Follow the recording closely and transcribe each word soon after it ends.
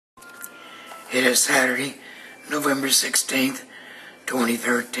It is Saturday, November 16th,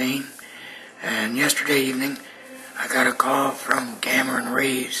 2013, and yesterday evening I got a call from Cameron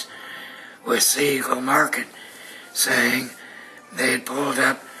Reeves with Sea Eagle Market saying they had pulled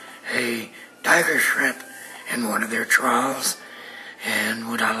up a tiger shrimp in one of their trawls and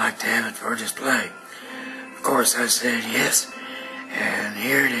would I like to have it for display. Of course I said yes, and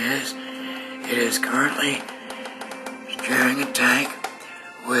here it is. It is currently sharing a tank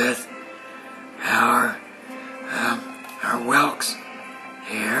with our whelks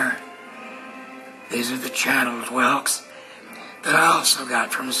here. These are the channeled whelks that I also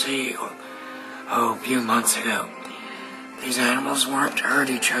got from Sea Eagle a few months ago. These animals weren't to hurt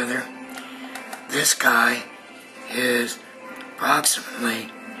each other. This guy is approximately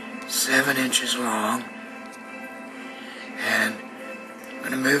 7 inches long, and I'm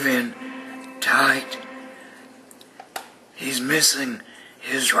going to move in tight. He's missing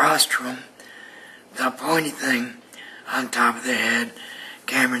his rostrum, the pointy thing on top of the head.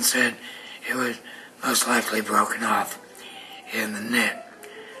 Cameron said it was most likely broken off in the net.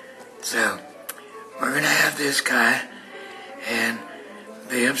 So we're going to have this guy and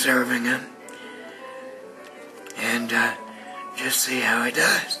be observing him and just see how he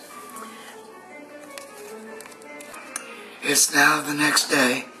does. It's now the next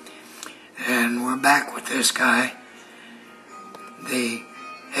day and we're back with this guy, the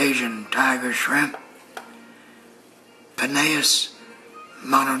Asian tiger shrimp, Penaeus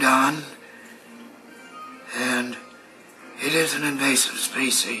monodon, and it is an invasive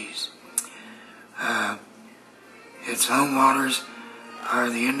species. Its home waters are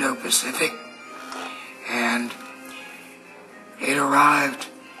the Indo-Pacific, and it arrived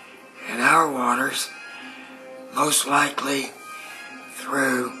in our waters most likely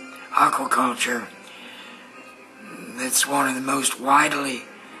through aquaculture. It's one of the most widely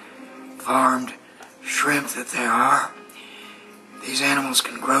farmed shrimp that there are. These animals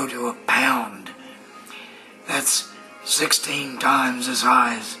can grow to a pound. That's 16 times the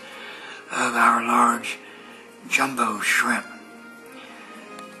size of our large jumbo shrimp.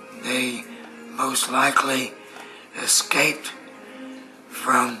 They most likely escaped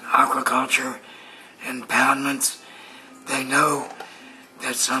from aquaculture impoundments. They know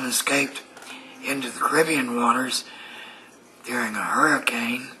that some escaped into the Caribbean waters during a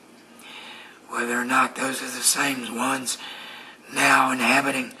hurricane. Whether or not those are the same ones now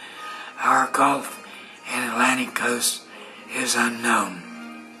inhabiting our Gulf and Atlantic coast is unknown.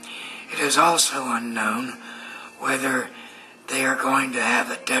 It is also unknown whether they are going to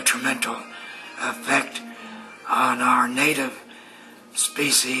have a detrimental effect on our native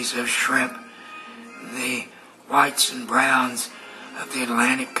species of shrimp, the whites and browns of the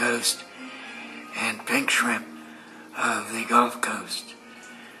Atlantic coast and pink shrimp of the Gulf Coast.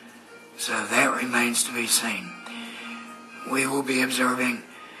 So that remains to be seen. We will be observing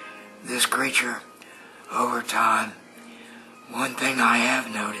this creature over time. One thing I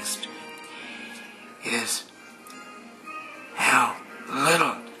have noticed is how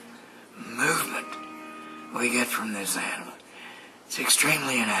little movement we get from this animal. It's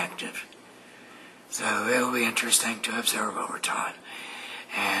extremely inactive. So it will be interesting to observe over time.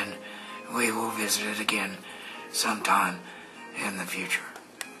 And we will visit it again sometime in the future.